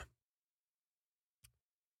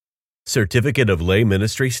Certificate of Lay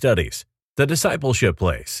Ministry Studies, The Discipleship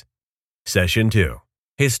Place. Session 2.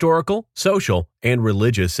 Historical, Social, and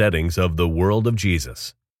Religious Settings of the World of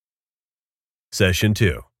Jesus. Session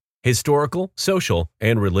 2. Historical, Social,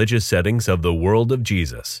 and Religious Settings of the World of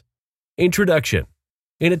Jesus. Introduction.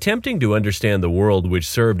 In attempting to understand the world which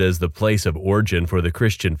served as the place of origin for the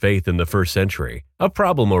Christian faith in the first century, a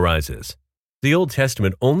problem arises. The Old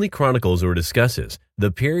Testament only chronicles or discusses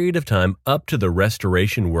the period of time up to the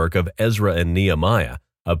restoration work of Ezra and Nehemiah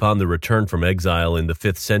upon the return from exile in the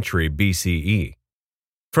 5th century BCE.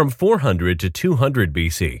 From 400 to 200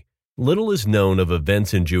 BC, little is known of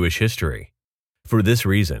events in Jewish history. For this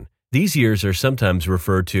reason, these years are sometimes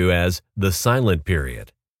referred to as the Silent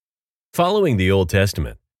Period. Following the Old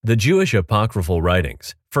Testament, the Jewish apocryphal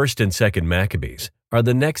writings, 1st and 2nd Maccabees, are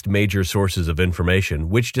the next major sources of information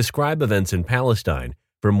which describe events in Palestine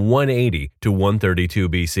from 180 to 132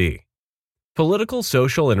 BC. Political,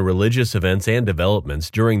 social, and religious events and developments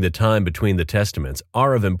during the time between the Testaments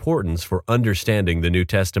are of importance for understanding the New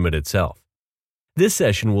Testament itself. This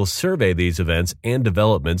session will survey these events and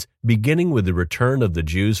developments beginning with the return of the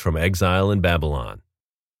Jews from exile in Babylon.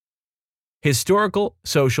 Historical,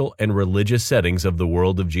 social, and religious settings of the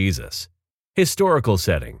world of Jesus. Historical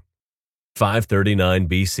setting. 539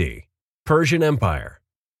 BC. Persian Empire.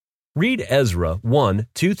 Read Ezra 1,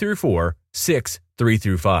 2-4, 6,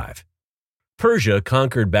 3-5. Persia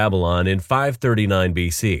conquered Babylon in 539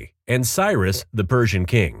 BC, and Cyrus, the Persian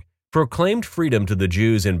king, proclaimed freedom to the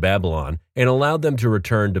Jews in Babylon and allowed them to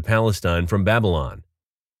return to Palestine from Babylon.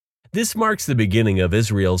 This marks the beginning of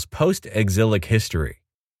Israel's post-exilic history.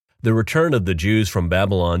 The return of the Jews from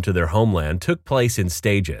Babylon to their homeland took place in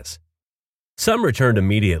stages. Some returned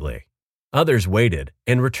immediately. Others waited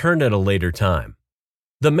and returned at a later time.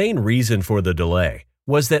 The main reason for the delay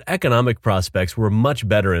was that economic prospects were much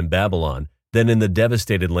better in Babylon than in the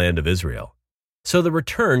devastated land of Israel. So the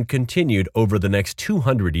return continued over the next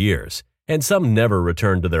 200 years, and some never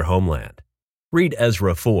returned to their homeland. Read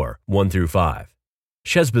Ezra 4, 1-5.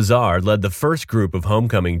 Sheshbazzar led the first group of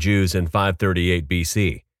homecoming Jews in 538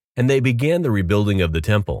 BC, and they began the rebuilding of the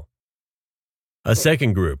temple. A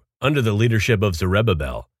second group, under the leadership of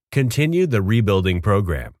Zerubbabel, continued the rebuilding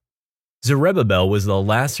program. Zerubbabel was the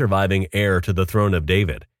last surviving heir to the throne of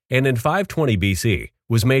David, and in 520 BC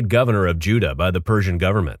was made governor of Judah by the Persian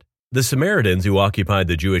government. The Samaritans who occupied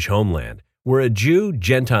the Jewish homeland were a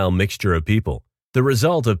Jew-Gentile mixture of people, the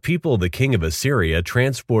result of people the king of Assyria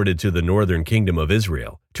transported to the northern kingdom of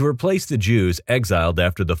Israel to replace the Jews exiled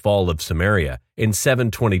after the fall of Samaria in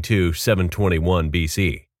 722-721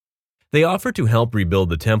 BC. They offered to help rebuild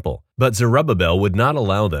the temple, but Zerubbabel would not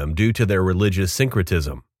allow them due to their religious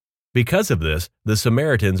syncretism. Because of this, the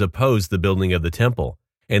Samaritans opposed the building of the temple,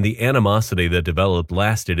 and the animosity that developed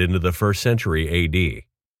lasted into the 1st century AD.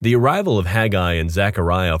 The arrival of Haggai and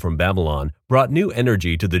Zechariah from Babylon brought new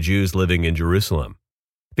energy to the Jews living in Jerusalem.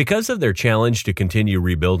 Because of their challenge to continue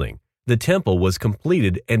rebuilding, the temple was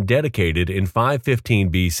completed and dedicated in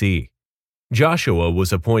 515 BC. Joshua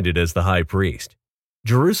was appointed as the high priest.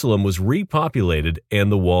 Jerusalem was repopulated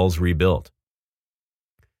and the walls rebuilt.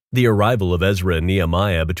 The arrival of Ezra and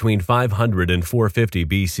Nehemiah between 500 and 450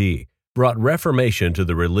 BC brought reformation to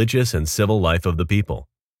the religious and civil life of the people.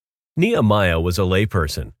 Nehemiah was a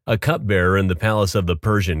layperson, a cupbearer in the palace of the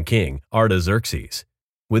Persian king, Artaxerxes.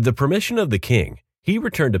 With the permission of the king, he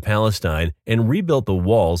returned to Palestine and rebuilt the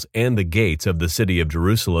walls and the gates of the city of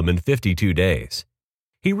Jerusalem in 52 days.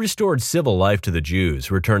 He restored civil life to the Jews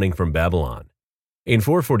returning from Babylon. In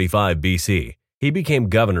 445 BC, he became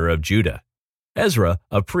governor of Judah. Ezra,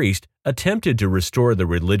 a priest, attempted to restore the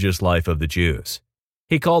religious life of the Jews.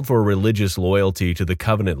 He called for religious loyalty to the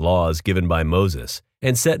covenant laws given by Moses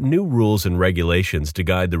and set new rules and regulations to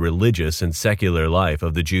guide the religious and secular life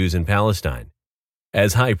of the Jews in Palestine.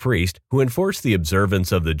 As high priest who enforced the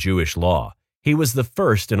observance of the Jewish law, he was the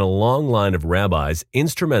first in a long line of rabbis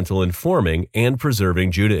instrumental in forming and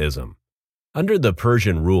preserving Judaism. Under the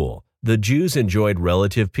Persian rule, the Jews enjoyed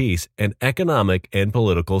relative peace and economic and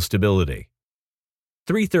political stability.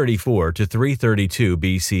 334 to 332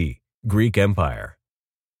 BC, Greek Empire.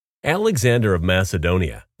 Alexander of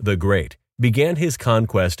Macedonia, the Great, began his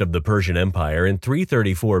conquest of the Persian Empire in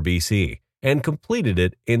 334 BC and completed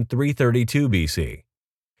it in 332 BC.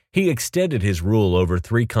 He extended his rule over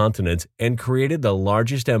 3 continents and created the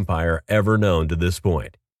largest empire ever known to this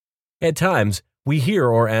point. At times, we hear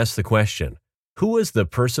or ask the question, who is the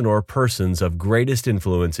person or persons of greatest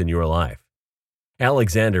influence in your life?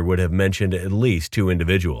 Alexander would have mentioned at least 2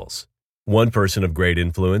 individuals. One person of great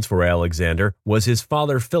influence for Alexander was his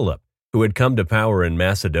father Philip, who had come to power in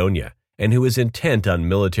Macedonia and who was intent on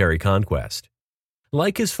military conquest.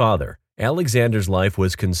 Like his father, Alexander's life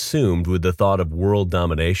was consumed with the thought of world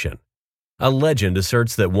domination. A legend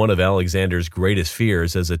asserts that one of Alexander's greatest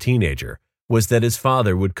fears as a teenager was that his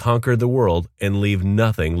father would conquer the world and leave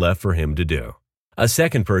nothing left for him to do. A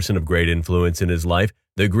second person of great influence in his life,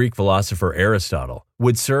 the Greek philosopher Aristotle,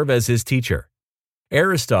 would serve as his teacher.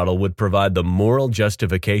 Aristotle would provide the moral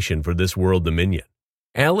justification for this world dominion.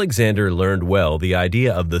 Alexander learned well the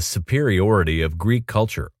idea of the superiority of Greek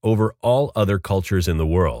culture over all other cultures in the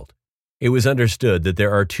world. It was understood that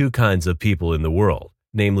there are two kinds of people in the world,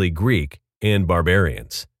 namely Greek and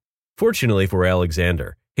barbarians. Fortunately for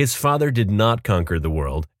Alexander, his father did not conquer the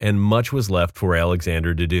world, and much was left for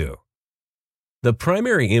Alexander to do. The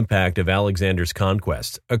primary impact of Alexander's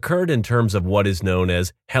conquests occurred in terms of what is known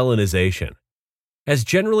as Hellenization. As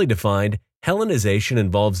generally defined, Hellenization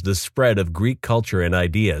involves the spread of Greek culture and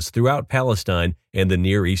ideas throughout Palestine and the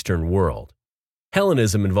Near Eastern world.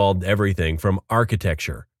 Hellenism involved everything from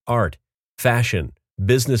architecture, art, fashion,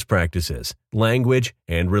 business practices, language,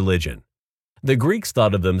 and religion. The Greeks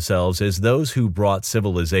thought of themselves as those who brought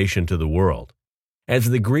civilization to the world. As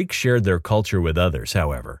the Greeks shared their culture with others,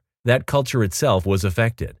 however, that culture itself was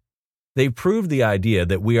affected. They proved the idea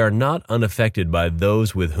that we are not unaffected by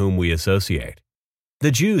those with whom we associate.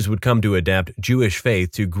 The Jews would come to adapt Jewish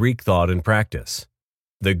faith to Greek thought and practice.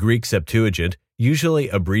 The Greek Septuagint, usually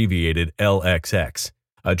abbreviated LXX,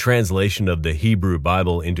 a translation of the Hebrew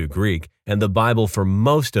Bible into Greek and the Bible for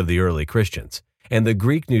most of the early Christians, and the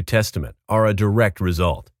Greek New Testament are a direct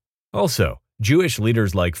result. Also, Jewish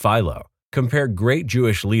leaders like Philo compared great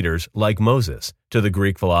Jewish leaders like Moses to the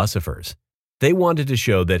Greek philosophers. They wanted to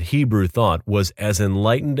show that Hebrew thought was as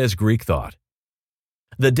enlightened as Greek thought.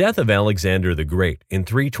 The death of Alexander the Great in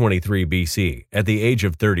 323 BC at the age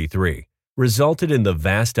of 33 resulted in the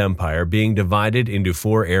vast empire being divided into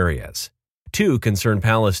four areas. Two concerned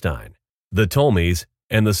Palestine, the Ptolemies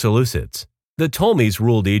and the Seleucids. The Ptolemies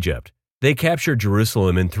ruled Egypt. They captured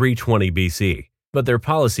Jerusalem in 320 BC, but their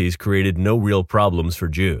policies created no real problems for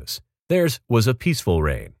Jews. Theirs was a peaceful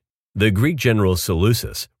reign. The Greek general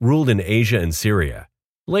Seleucus ruled in Asia and Syria.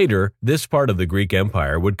 Later, this part of the Greek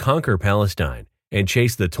Empire would conquer Palestine and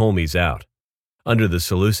chase the Ptolemies out. Under the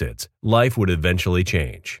Seleucids, life would eventually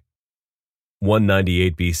change.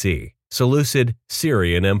 198 BC, Seleucid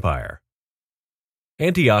Syrian Empire.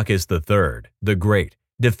 Antiochus III, the Great,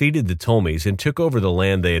 defeated the Ptolemies and took over the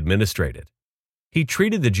land they administrated. He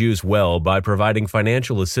treated the Jews well by providing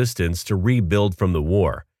financial assistance to rebuild from the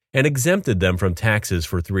war and exempted them from taxes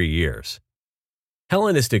for 3 years.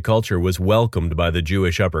 Hellenistic culture was welcomed by the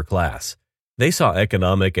Jewish upper class. They saw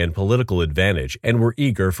economic and political advantage and were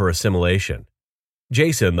eager for assimilation.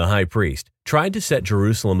 Jason, the high priest, tried to set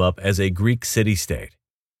Jerusalem up as a Greek city-state.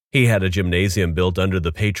 He had a gymnasium built under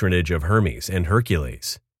the patronage of Hermes and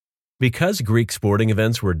Hercules. Because Greek sporting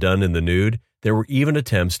events were done in the nude, there were even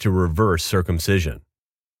attempts to reverse circumcision.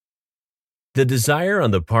 The desire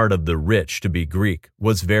on the part of the rich to be Greek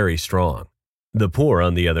was very strong. The poor,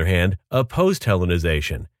 on the other hand, opposed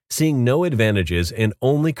Hellenization, seeing no advantages and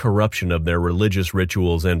only corruption of their religious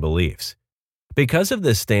rituals and beliefs. Because of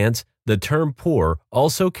this stance, the term poor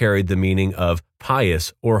also carried the meaning of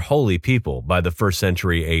pious or holy people by the 1st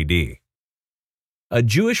century AD. A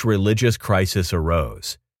Jewish religious crisis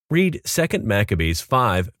arose. Read 2 Maccabees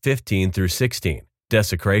 5:15-16,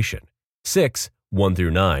 desecration,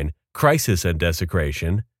 6:1-9, crisis and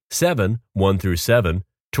desecration, 7:1-7,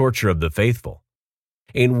 torture of the faithful.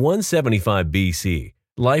 In 175 BC,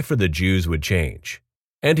 life for the Jews would change.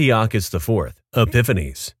 Antiochus IV,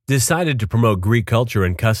 Epiphanes, decided to promote Greek culture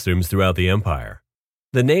and customs throughout the empire.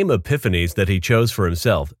 The name Epiphanes that he chose for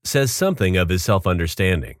himself says something of his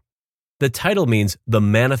self-understanding. The title means the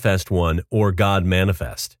manifest one or God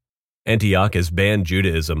manifest. Antiochus banned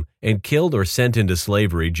Judaism and killed or sent into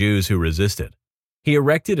slavery Jews who resisted. He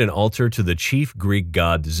erected an altar to the chief Greek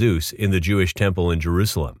god Zeus in the Jewish temple in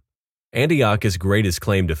Jerusalem. Antiochus' greatest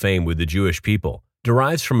claim to fame with the Jewish people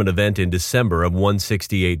derives from an event in December of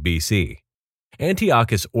 168 BC.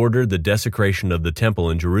 Antiochus ordered the desecration of the temple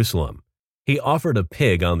in Jerusalem. He offered a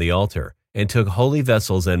pig on the altar and took holy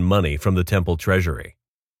vessels and money from the temple treasury.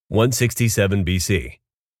 167 BC.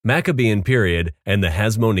 Maccabean period and the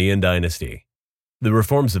Hasmonean dynasty. The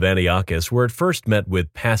reforms of Antiochus were at first met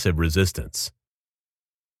with passive resistance.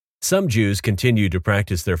 Some Jews continued to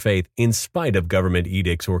practice their faith in spite of government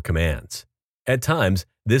edicts or commands. At times,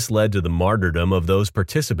 this led to the martyrdom of those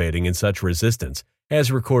participating in such resistance,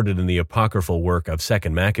 as recorded in the apocryphal work of 2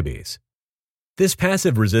 Maccabees. This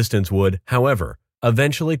passive resistance would, however,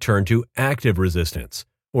 eventually turn to active resistance,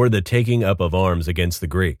 or the taking up of arms against the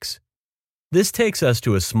Greeks. This takes us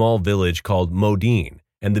to a small village called Modin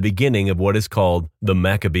and the beginning of what is called the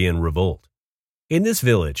Maccabean Revolt. In this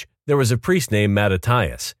village, there was a priest named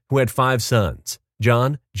Mattathias who had 5 sons: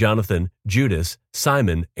 John, Jonathan, Judas,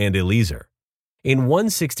 Simon, and Eliezer. In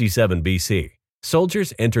 167 BC,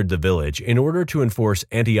 soldiers entered the village in order to enforce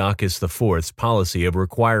Antiochus IV's policy of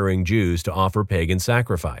requiring Jews to offer pagan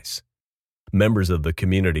sacrifice. Members of the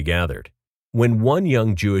community gathered. When one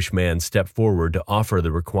young Jewish man stepped forward to offer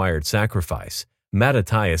the required sacrifice,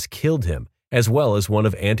 Mattathias killed him, as well as one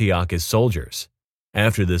of Antiochus' soldiers.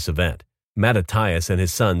 After this event, Mattathias and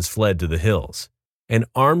his sons fled to the hills. An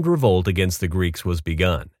armed revolt against the Greeks was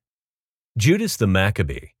begun. Judas the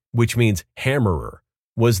Maccabee, which means hammerer,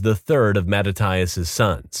 was the third of Mattathias'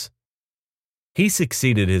 sons. He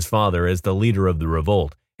succeeded his father as the leader of the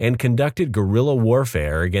revolt and conducted guerrilla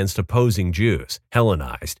warfare against opposing Jews,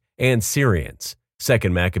 Hellenized, and Syrians, 2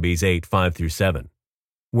 Maccabees 8:5-7.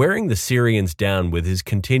 Wearing the Syrians down with his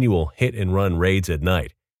continual hit-and-run raids at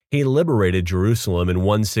night, he liberated Jerusalem in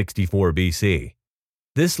 164 BC.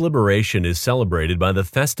 This liberation is celebrated by the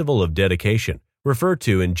Festival of Dedication, referred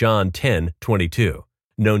to in John 10:22,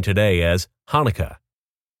 known today as Hanukkah.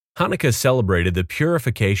 Hanukkah celebrated the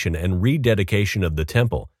purification and rededication of the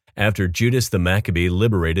temple after Judas the Maccabee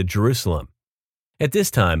liberated Jerusalem. At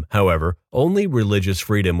this time, however, only religious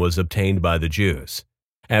freedom was obtained by the Jews.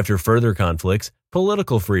 After further conflicts,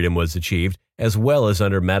 political freedom was achieved, as well as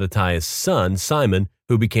under Mattathias' son Simon,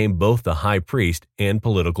 who became both the high priest and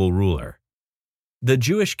political ruler. The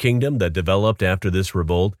Jewish kingdom that developed after this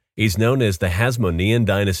revolt is known as the Hasmonean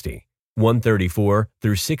dynasty, 134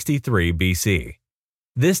 through 63 BC.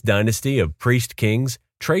 This dynasty of priest-kings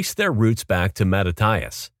traced their roots back to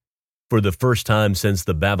Mattathias. For the first time since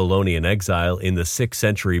the Babylonian exile in the 6th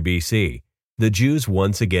century BC, the Jews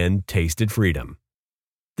once again tasted freedom.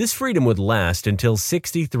 This freedom would last until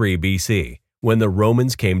 63 BC, when the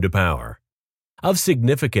Romans came to power. Of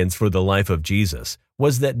significance for the life of Jesus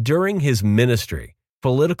was that during his ministry,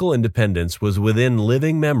 political independence was within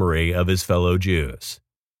living memory of his fellow Jews.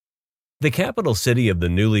 The capital city of the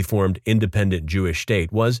newly formed independent Jewish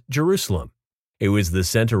state was Jerusalem. It was the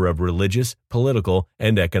center of religious, political,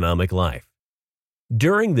 and economic life.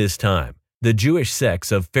 During this time, the Jewish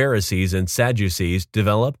sects of Pharisees and Sadducees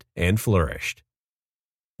developed and flourished.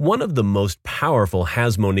 One of the most powerful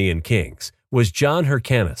Hasmonean kings was John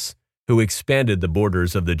Hyrcanus, who expanded the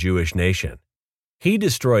borders of the Jewish nation. He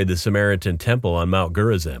destroyed the Samaritan temple on Mount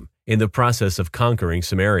Gerizim in the process of conquering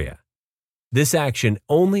Samaria. This action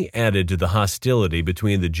only added to the hostility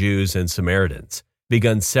between the Jews and Samaritans,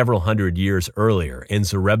 begun several hundred years earlier in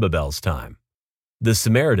Zerubbabel's time. The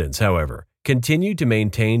Samaritans, however, continued to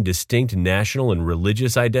maintain distinct national and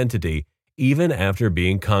religious identity even after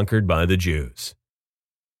being conquered by the Jews.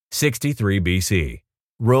 63 BC,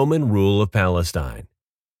 Roman rule of Palestine.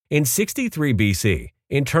 In 63 BC,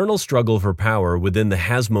 internal struggle for power within the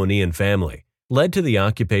Hasmonean family led to the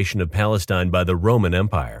occupation of Palestine by the Roman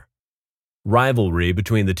Empire. Rivalry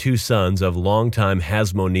between the two sons of longtime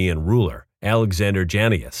Hasmonean ruler, Alexander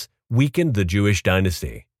Jannaeus, weakened the Jewish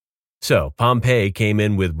dynasty. So Pompey came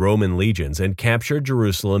in with Roman legions and captured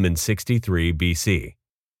Jerusalem in 63 BC.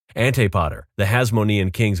 Antipater, the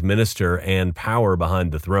Hasmonean king's minister and power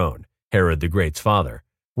behind the throne, Herod the Great's father,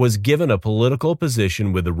 was given a political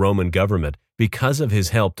position with the Roman government because of his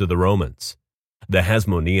help to the Romans. The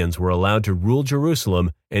Hasmoneans were allowed to rule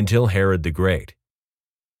Jerusalem until Herod the Great.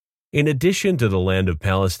 In addition to the land of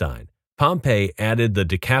Palestine, Pompey added the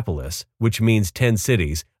Decapolis, which means 10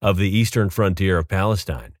 cities, of the eastern frontier of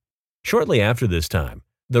Palestine. Shortly after this time,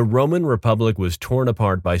 the Roman Republic was torn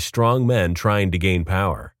apart by strong men trying to gain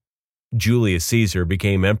power. Julius Caesar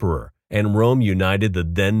became emperor, and Rome united the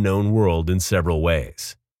then-known world in several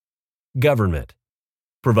ways. Government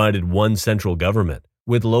provided one central government,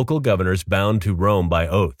 with local governors bound to Rome by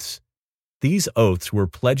oaths. These oaths were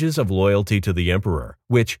pledges of loyalty to the emperor,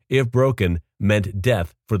 which, if broken, meant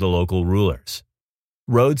death for the local rulers.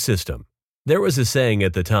 Road system. There was a saying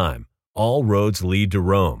at the time, all roads lead to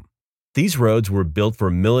Rome. These roads were built for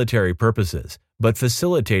military purposes, but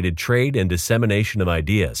facilitated trade and dissemination of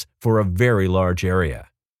ideas for a very large area.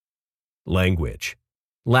 Language.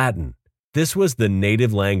 Latin. This was the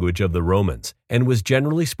native language of the Romans and was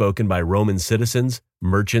generally spoken by Roman citizens,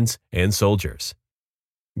 merchants, and soldiers.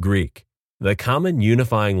 Greek. The common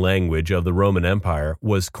unifying language of the Roman Empire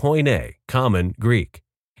was Koine, common Greek.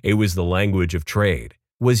 It was the language of trade,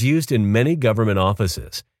 was used in many government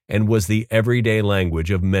offices, and was the everyday language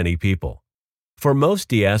of many people. For most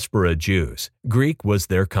diaspora Jews, Greek was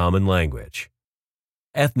their common language.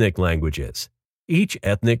 Ethnic languages. Each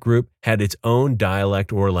ethnic group had its own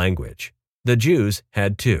dialect or language. The Jews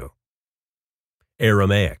had two.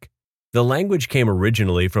 Aramaic. The language came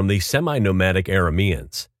originally from the semi-nomadic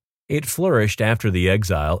Arameans. It flourished after the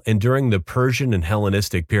exile and during the Persian and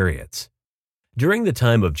Hellenistic periods. During the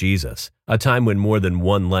time of Jesus, a time when more than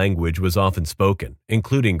one language was often spoken,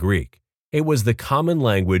 including Greek, it was the common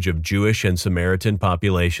language of Jewish and Samaritan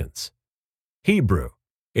populations. Hebrew.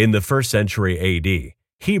 In the 1st century AD,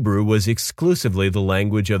 Hebrew was exclusively the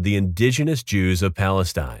language of the indigenous Jews of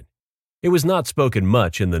Palestine. It was not spoken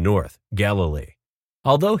much in the north, Galilee.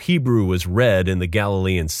 Although Hebrew was read in the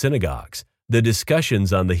Galilean synagogues, the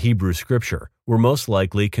discussions on the Hebrew scripture were most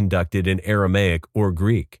likely conducted in Aramaic or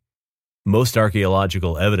Greek. Most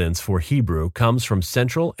archaeological evidence for Hebrew comes from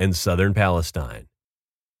central and southern Palestine.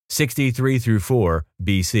 63 through 4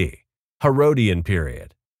 BC, Herodian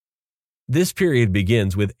period. This period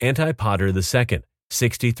begins with Antipater II,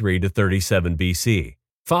 63 to 37 BC,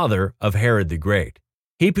 father of Herod the Great.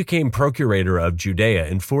 He became procurator of Judea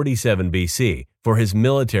in 47 BC for his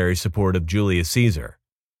military support of Julius Caesar.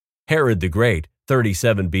 Herod the Great,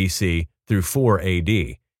 37 BC through 4 AD,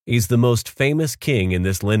 is the most famous king in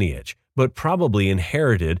this lineage, but probably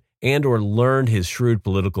inherited and or learned his shrewd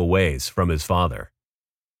political ways from his father,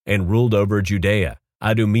 and ruled over Judea,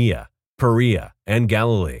 Idumea, Perea, and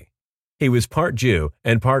Galilee. He was part Jew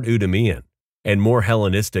and part Idumean, and more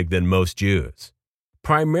Hellenistic than most Jews,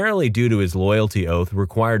 primarily due to his loyalty oath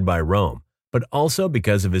required by Rome, but also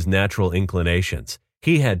because of his natural inclinations.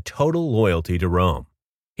 He had total loyalty to Rome.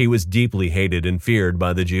 He was deeply hated and feared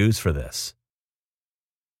by the Jews for this.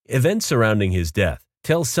 Events surrounding his death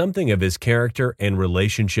tell something of his character and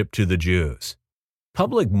relationship to the Jews.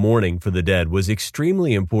 Public mourning for the dead was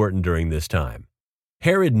extremely important during this time.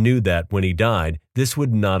 Herod knew that when he died, this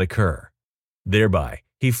would not occur. Thereby,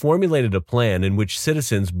 he formulated a plan in which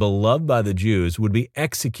citizens beloved by the Jews would be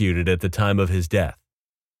executed at the time of his death.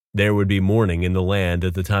 There would be mourning in the land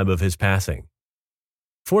at the time of his passing.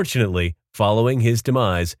 Fortunately, following his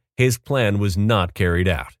demise, his plan was not carried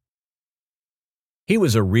out. He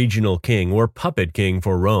was a regional king or puppet king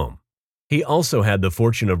for Rome. He also had the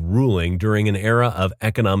fortune of ruling during an era of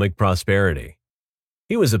economic prosperity.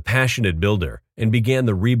 He was a passionate builder and began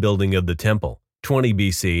the rebuilding of the temple, 20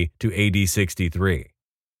 BC to AD 63.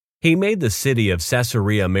 He made the city of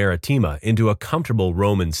Caesarea Maritima into a comfortable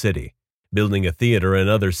Roman city, building a theater and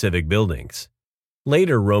other civic buildings.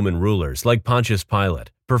 Later Roman rulers, like Pontius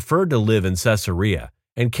Pilate, preferred to live in Caesarea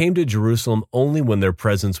and came to Jerusalem only when their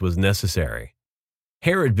presence was necessary.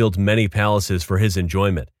 Herod built many palaces for his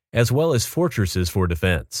enjoyment, as well as fortresses for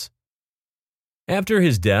defense. After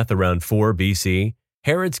his death around 4 BC,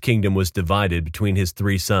 Herod's kingdom was divided between his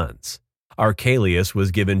 3 sons. Archelaus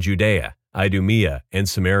was given Judea, Idumea, and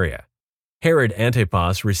Samaria. Herod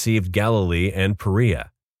Antipas received Galilee and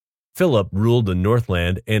Perea. Philip ruled the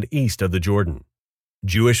northland and east of the Jordan.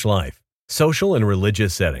 Jewish life, social and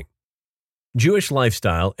religious setting. Jewish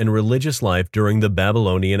lifestyle and religious life during the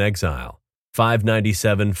Babylonian exile,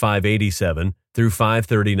 597-587 through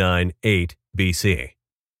 539-8 BC.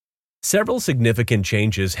 Several significant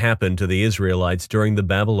changes happened to the Israelites during the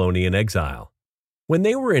Babylonian exile. When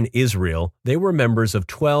they were in Israel, they were members of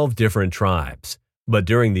 12 different tribes, but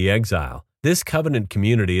during the exile, this covenant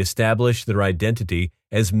community established their identity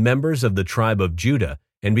as members of the tribe of Judah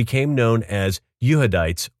and became known as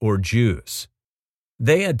Yehudites or Jews.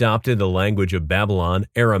 They adopted the language of Babylon,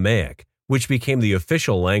 Aramaic, which became the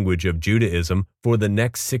official language of Judaism for the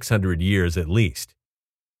next 600 years at least.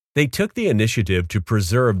 They took the initiative to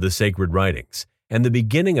preserve the sacred writings, and the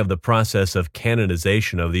beginning of the process of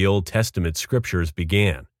canonization of the Old Testament scriptures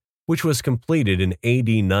began, which was completed in AD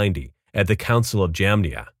 90 at the Council of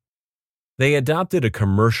Jamnia. They adopted a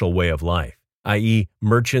commercial way of life, i.e.,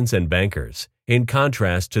 merchants and bankers, in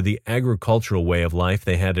contrast to the agricultural way of life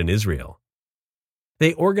they had in Israel.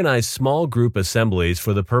 They organized small group assemblies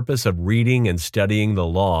for the purpose of reading and studying the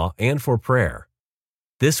law and for prayer.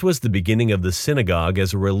 This was the beginning of the synagogue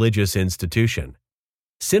as a religious institution.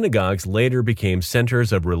 Synagogues later became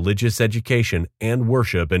centers of religious education and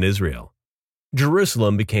worship in Israel.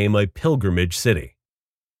 Jerusalem became a pilgrimage city.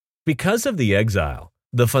 Because of the exile,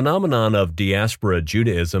 the phenomenon of diaspora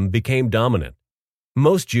Judaism became dominant.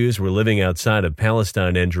 Most Jews were living outside of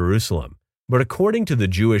Palestine and Jerusalem, but according to the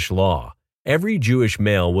Jewish law, every Jewish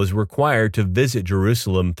male was required to visit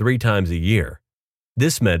Jerusalem 3 times a year.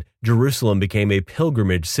 This meant Jerusalem became a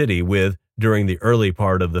pilgrimage city with, during the early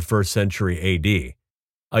part of the 1st century AD,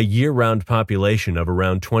 a year-round population of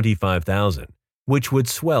around 25,000, which would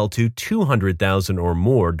swell to 200,000 or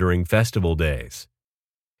more during festival days.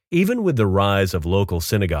 Even with the rise of local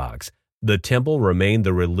synagogues, the temple remained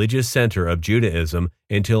the religious center of Judaism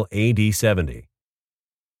until AD 70.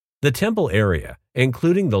 The temple area,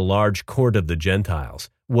 including the large court of the Gentiles,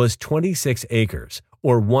 was 26 acres,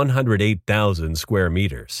 or 108,000 square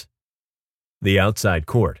meters. The outside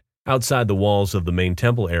court, outside the walls of the main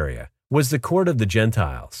temple area, was the court of the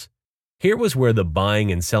Gentiles. Here was where the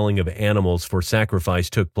buying and selling of animals for sacrifice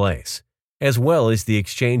took place, as well as the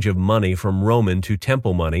exchange of money from Roman to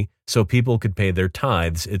temple money so people could pay their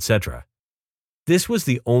tithes, etc. This was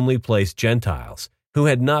the only place Gentiles, who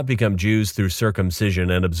had not become Jews through circumcision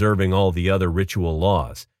and observing all the other ritual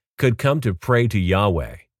laws, could come to pray to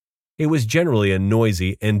Yahweh. It was generally a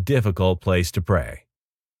noisy and difficult place to pray.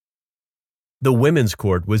 The women's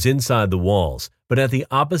court was inside the walls, but at the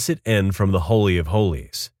opposite end from the Holy of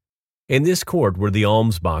Holies. In this court were the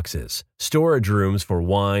alms boxes, storage rooms for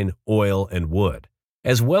wine, oil, and wood,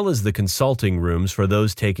 as well as the consulting rooms for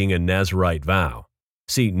those taking a Nazarite vow.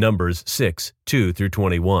 See Numbers 6,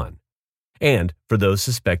 2-21. And for those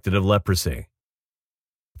suspected of leprosy.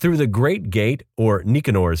 Through the Great Gate, or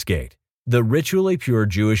Nicanor's Gate, the ritually pure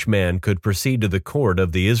Jewish man could proceed to the court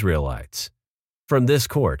of the Israelites. From this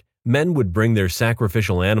court, men would bring their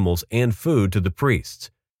sacrificial animals and food to the priests,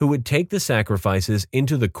 who would take the sacrifices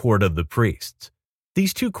into the court of the priests.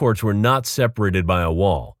 These two courts were not separated by a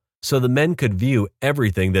wall, so the men could view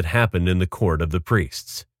everything that happened in the court of the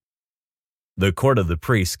priests. The court of the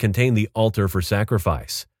priests contained the altar for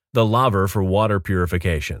sacrifice, the laver for water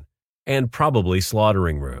purification, and probably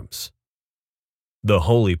slaughtering rooms. The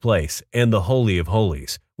holy place and the Holy of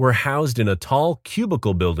Holies were housed in a tall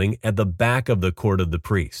cubicle building at the back of the court of the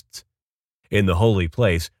priests. In the holy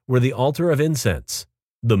place were the altar of incense,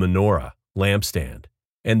 the menorah, lampstand,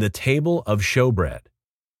 and the table of showbread.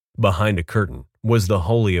 Behind a curtain was the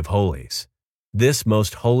Holy of Holies. This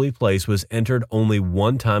most holy place was entered only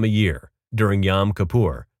one time a year, during Yom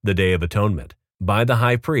Kippur, the Day of Atonement, by the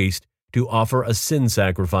high priest to offer a sin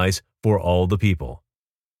sacrifice for all the people.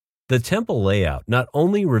 The temple layout not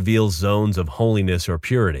only reveals zones of holiness or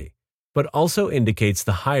purity, but also indicates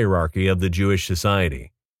the hierarchy of the Jewish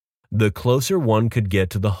society. The closer one could get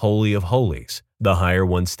to the Holy of Holies, the higher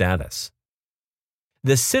one's status.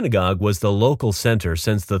 The synagogue was the local center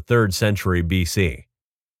since the 3rd century BC.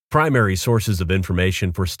 Primary sources of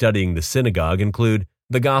information for studying the synagogue include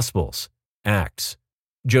the Gospels, Acts,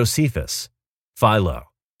 Josephus, Philo,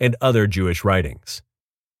 and other Jewish writings.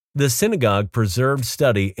 The synagogue preserved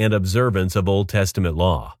study and observance of Old Testament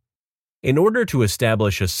law. In order to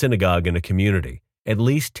establish a synagogue in a community, at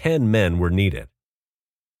least 10 men were needed.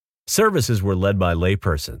 Services were led by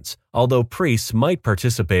laypersons, although priests might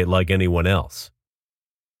participate like anyone else.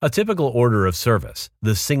 A typical order of service,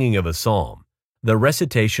 the singing of a psalm, the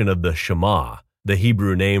recitation of the Shema, the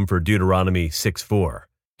Hebrew name for Deuteronomy 6:4,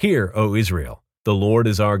 "Hear, O Israel, the Lord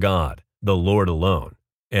is our God, the Lord alone,"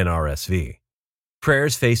 NRSV.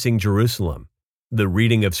 Prayers facing Jerusalem, the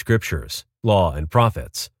reading of scriptures, law and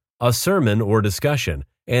prophets, a sermon or discussion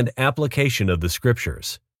and application of the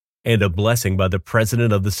scriptures, and a blessing by the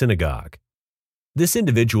president of the synagogue. This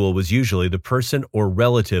individual was usually the person or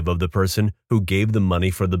relative of the person who gave the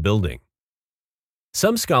money for the building.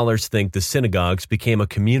 Some scholars think the synagogues became a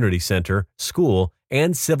community center, school,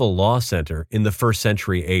 and civil law center in the 1st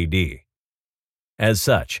century AD. As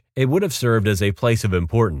such, it would have served as a place of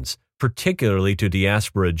importance, particularly to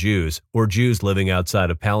diaspora Jews or Jews living outside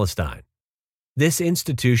of Palestine. This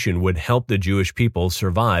institution would help the Jewish people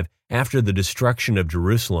survive after the destruction of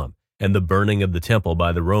Jerusalem and the burning of the temple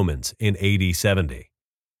by the Romans in AD 70.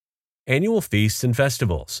 Annual feasts and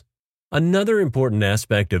festivals. Another important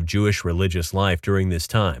aspect of Jewish religious life during this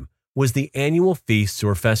time was the annual feasts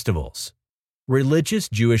or festivals. Religious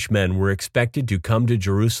Jewish men were expected to come to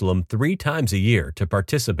Jerusalem 3 times a year to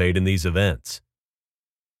participate in these events.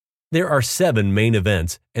 There are 7 main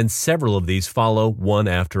events, and several of these follow one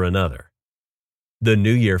after another. The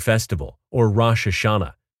New Year Festival, or Rosh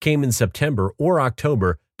Hashanah, came in September or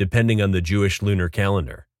October depending on the Jewish lunar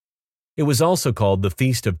calendar. It was also called the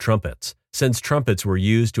Feast of Trumpets, since trumpets were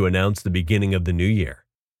used to announce the beginning of the new year.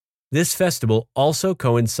 This festival also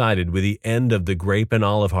coincided with the end of the grape and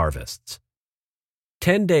olive harvests.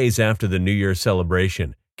 10 days after the New Year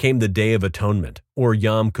celebration came the Day of Atonement, or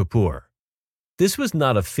Yom Kippur. This was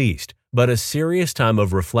not a feast, but a serious time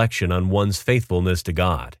of reflection on one's faithfulness to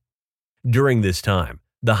God. During this time,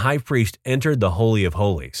 the high priest entered the Holy of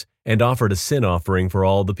Holies and offered a sin offering for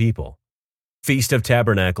all the people. Feast of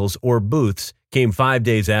Tabernacles, or Booths, came 5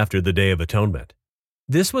 days after the Day of Atonement.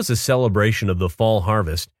 This was a celebration of the fall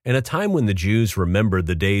harvest and a time when the Jews remembered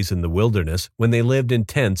the days in the wilderness when they lived in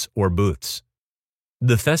tents or booths.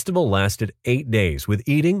 The festival lasted 8 days with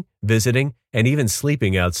eating, visiting, and even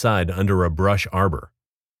sleeping outside under a brush arbor.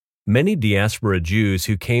 Many diaspora Jews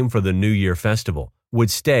who came for the New Year festival would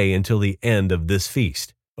stay until the end of this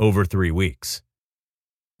feast, over 3 weeks.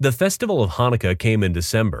 The festival of Hanukkah came in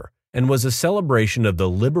December and was a celebration of the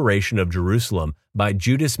liberation of Jerusalem by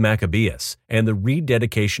Judas Maccabeus and the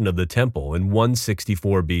rededication of the temple in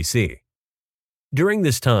 164 BC. During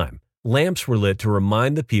this time, lamps were lit to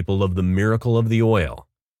remind the people of the miracle of the oil.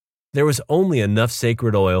 There was only enough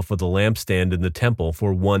sacred oil for the lampstand in the temple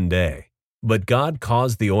for one day, but God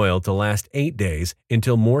caused the oil to last 8 days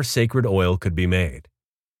until more sacred oil could be made.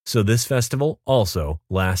 So this festival also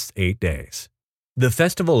lasts 8 days. The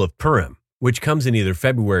festival of Purim, which comes in either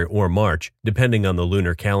February or March, depending on the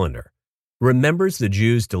lunar calendar, remembers the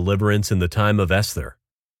Jews' deliverance in the time of Esther.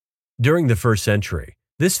 During the 1st century,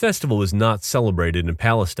 this festival was not celebrated in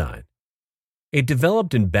Palestine. It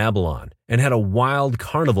developed in Babylon and had a wild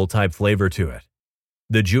carnival-type flavor to it.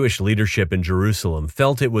 The Jewish leadership in Jerusalem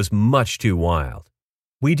felt it was much too wild.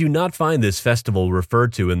 We do not find this festival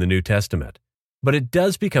referred to in the New Testament, but it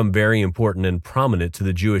does become very important and prominent to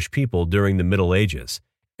the Jewish people during the Middle Ages,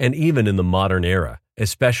 and even in the modern era,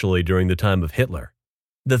 especially during the time of Hitler.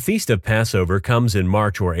 The Feast of Passover comes in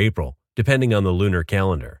March or April, depending on the lunar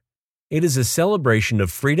calendar. It is a celebration of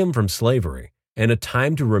freedom from slavery and a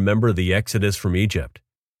time to remember the Exodus from Egypt.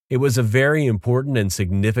 It was a very important and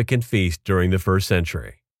significant feast during the 1st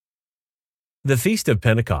century. The Feast of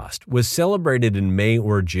Pentecost was celebrated in May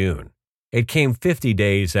or June. It came 50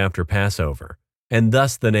 days after Passover, and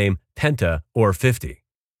thus the name Penta or 50.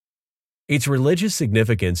 Its religious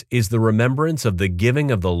significance is the remembrance of the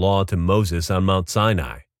giving of the law to Moses on Mount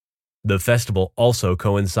Sinai. The festival also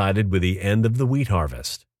coincided with the end of the wheat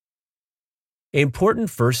harvest. Important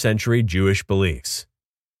 1st century Jewish beliefs.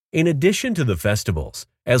 In addition to the festivals,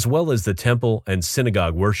 as well as the temple and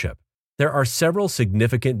synagogue worship, there are several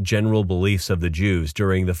significant general beliefs of the Jews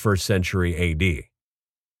during the 1st century AD.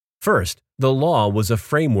 First, the law was a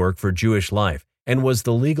framework for Jewish life and was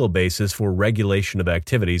the legal basis for regulation of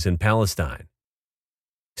activities in Palestine.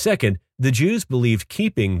 Second, the Jews believed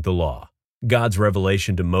keeping the law, God's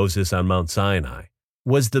revelation to Moses on Mount Sinai,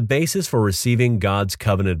 was the basis for receiving God's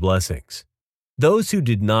covenant blessings. Those who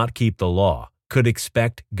did not keep the law could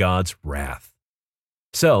expect God's wrath.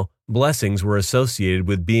 So, blessings were associated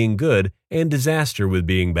with being good and disaster with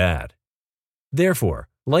being bad. Therefore,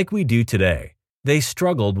 like we do today, they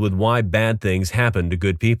struggled with why bad things happen to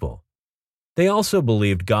good people. They also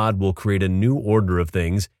believed God will create a new order of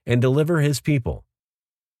things and deliver His people.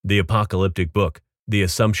 The apocalyptic book, The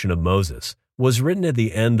Assumption of Moses, was written at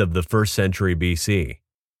the end of the 1st century BC.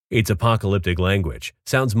 Its apocalyptic language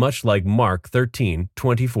sounds much like Mark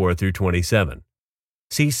 13:24-27.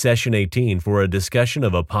 See Session 18 for a discussion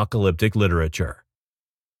of apocalyptic literature.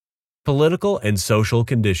 Political and social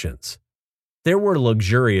conditions. There were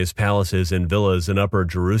luxurious palaces and villas in Upper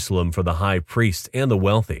Jerusalem for the high priests and the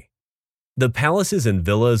wealthy. The palaces and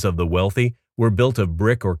villas of the wealthy were built of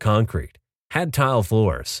brick or concrete, had tile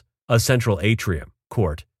floors, a central atrium,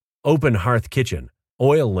 court, open hearth kitchen,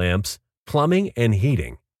 oil lamps, plumbing and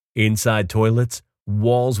heating, inside toilets,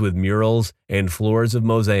 walls with murals, and floors of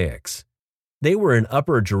mosaics. They were in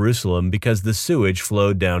Upper Jerusalem because the sewage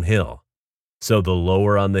flowed downhill. So the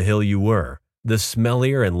lower on the hill you were, the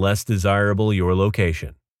smellier and less desirable your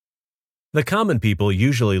location. The common people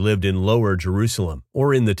usually lived in Lower Jerusalem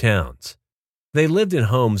or in the towns. They lived in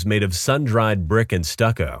homes made of sun-dried brick and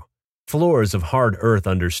stucco, floors of hard earth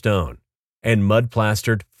under stone, and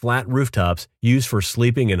mud-plastered, flat rooftops used for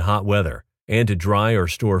sleeping in hot weather and to dry or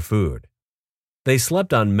store food. They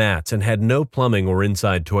slept on mats and had no plumbing or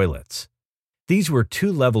inside toilets. These were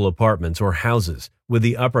 2-level apartments or houses with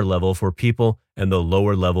the upper level for people and the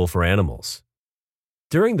lower level for animals.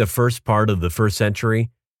 During the first part of the 1st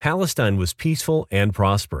century, Palestine was peaceful and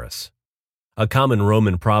prosperous. A common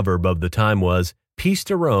Roman proverb of the time was, "Peace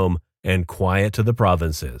to Rome and quiet to the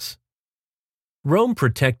provinces." Rome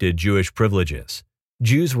protected Jewish privileges.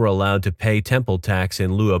 Jews were allowed to pay temple tax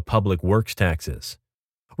in lieu of public works taxes.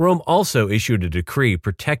 Rome also issued a decree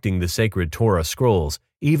protecting the sacred Torah scrolls,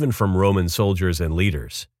 even from Roman soldiers and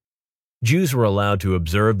leaders. Jews were allowed to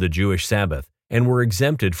observe the Jewish Sabbath and were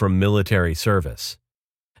exempted from military service.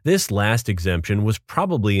 This last exemption was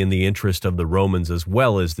probably in the interest of the Romans as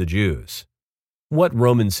well as the Jews. What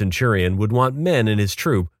Roman centurion would want men in his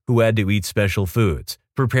troop who had to eat special foods,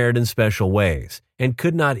 prepared in special ways, and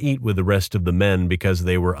could not eat with the rest of the men because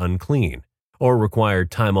they were unclean, or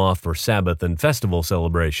required time off for Sabbath and festival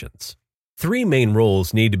celebrations? 3 main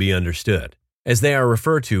roles need to be understood, as they are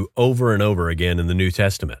referred to over and over again in the New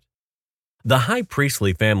Testament. The high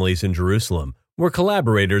priestly families in Jerusalem were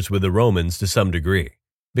collaborators with the Romans to some degree,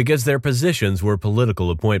 because their positions were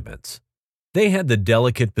political appointments. They had the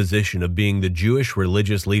delicate position of being the Jewish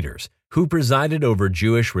religious leaders who presided over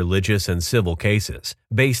Jewish religious and civil cases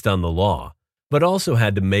based on the law, but also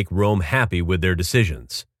had to make Rome happy with their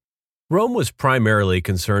decisions. Rome was primarily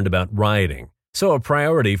concerned about rioting, so a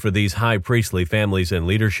priority for these high priestly families and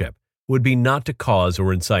leadership would be not to cause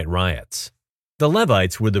or incite riots. The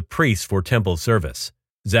Levites were the priests for temple service.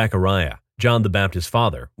 Zechariah, John the Baptist's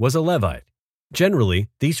father, was a Levite. Generally,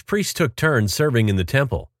 these priests took turns serving in the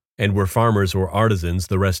temple and were farmers or artisans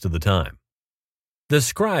the rest of the time. The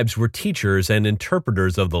scribes were teachers and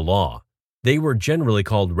interpreters of the law. They were generally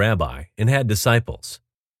called rabbi and had disciples.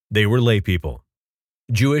 They were lay people.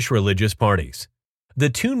 Jewish religious parties. The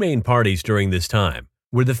two main parties during this time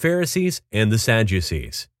were the Pharisees and the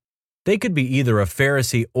Sadducees. They could be either a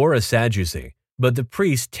Pharisee or a Sadducee, but the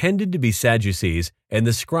priests tended to be Sadducees and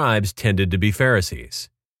the scribes tended to be Pharisees.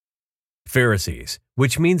 Pharisees,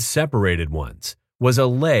 which means separated ones, was a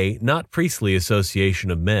lay, not priestly association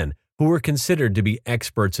of men who were considered to be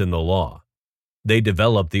experts in the law. They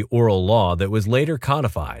developed the oral law that was later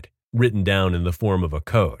codified, written down in the form of a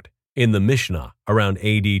code, in the Mishnah around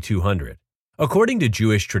AD 200. According to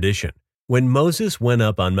Jewish tradition, when Moses went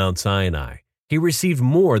up on Mount Sinai, he received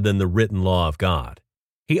more than the written law of God.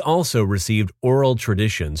 He also received oral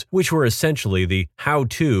traditions, which were essentially the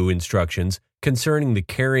how-to instructions concerning the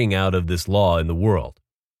carrying out of this law in the world.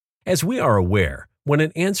 As we are aware, when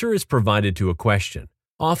an answer is provided to a question,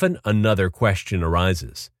 often another question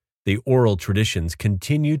arises. The oral traditions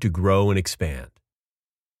continue to grow and expand.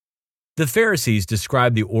 The Pharisees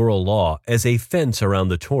described the oral law as a fence around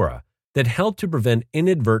the Torah that helped to prevent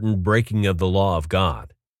inadvertent breaking of the law of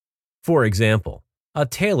God. For example, a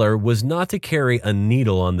tailor was not to carry a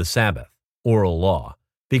needle on the Sabbath, oral law,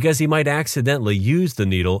 because he might accidentally use the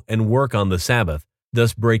needle and work on the Sabbath,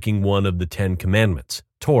 thus breaking one of the 10 Commandments,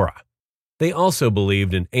 Torah. They also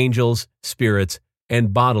believed in angels, spirits,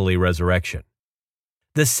 and bodily resurrection.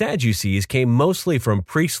 The Sadducees came mostly from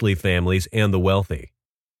priestly families and the wealthy.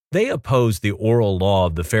 They opposed the oral law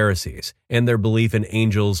of the Pharisees and their belief in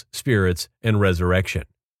angels, spirits, and resurrection.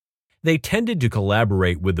 They tended to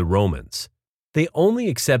collaborate with the Romans. They only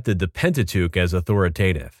accepted the Pentateuch as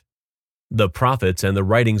authoritative. The prophets and the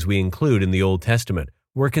writings we include in the Old Testament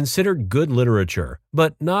were considered good literature,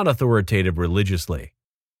 but not authoritative religiously.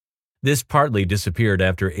 This partly disappeared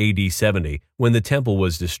after AD 70 when the temple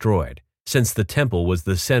was destroyed, since the temple was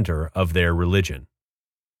the center of their religion.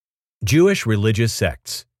 Jewish religious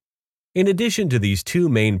sects. In addition to these two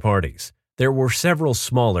main parties, there were several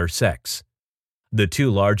smaller sects. The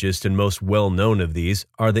two largest and most well-known of these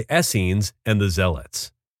are the Essenes and the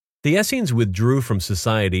Zealots. The Essenes withdrew from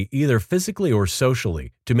society either physically or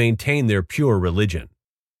socially to maintain their pure religion.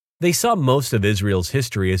 They saw most of Israel's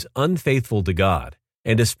history as unfaithful to God,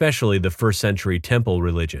 and especially the first-century temple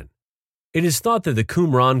religion. It is thought that the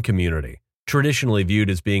Qumran community, traditionally viewed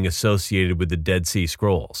as being associated with the Dead Sea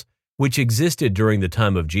Scrolls, which existed during the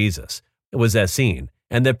time of Jesus, was Essene,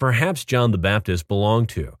 and that perhaps John the Baptist belonged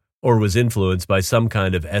to, or was influenced by some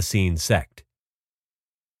kind of Essene sect.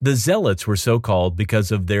 The Zealots were so called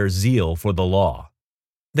because of their zeal for the law.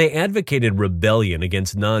 They advocated rebellion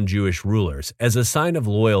against non-Jewish rulers as a sign of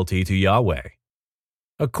loyalty to Yahweh.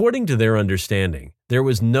 According to their understanding, there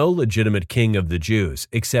was no legitimate king of the Jews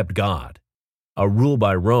except God. A rule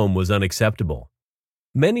by Rome was unacceptable.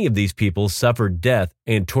 Many of these people suffered death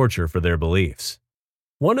and torture for their beliefs.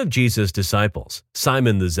 One of Jesus' disciples,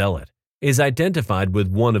 Simon the Zealot, is identified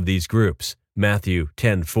with one of these groups, Matthew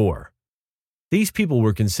 10:4. These people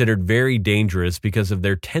were considered very dangerous because of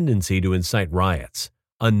their tendency to incite riots,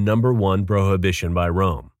 a number one prohibition by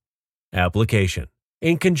Rome. Application.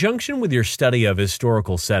 In conjunction with your study of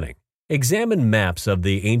historical setting, examine maps of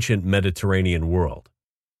the ancient Mediterranean world.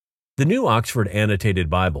 The New Oxford Annotated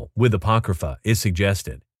Bible with Apocrypha is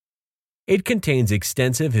suggested. It contains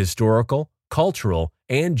extensive historical, cultural,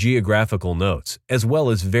 and geographical notes, as well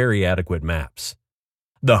as very adequate maps.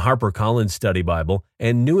 The HarperCollins Study Bible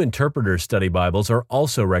and New Interpreter Study Bibles are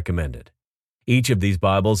also recommended. Each of these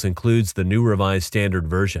Bibles includes the New Revised Standard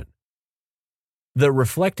Version. The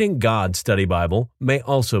Reflecting God Study Bible may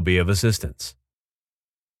also be of assistance.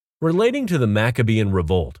 Relating to the Maccabean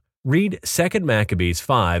Revolt, read 2 Maccabees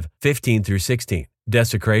 5:15-16,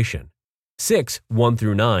 Desecration,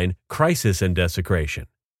 6:1-9, Crisis and Desecration,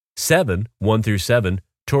 7:1-7,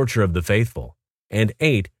 Torture of the Faithful, and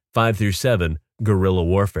 8:5-7, Guerrilla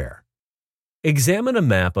Warfare. Examine a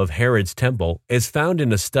map of Herod's temple as found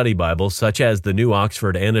in a study Bible such as the New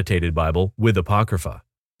Oxford Annotated Bible with Apocrypha,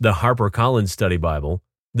 the HarperCollins Study Bible,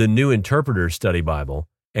 the New Interpreter Study Bible,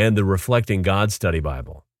 and the Reflecting God Study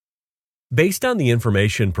Bible. Based on the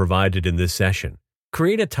information provided in this session,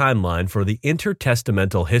 create a timeline for the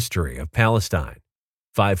intertestamental history of Palestine,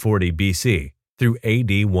 540 BC through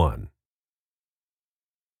AD 1.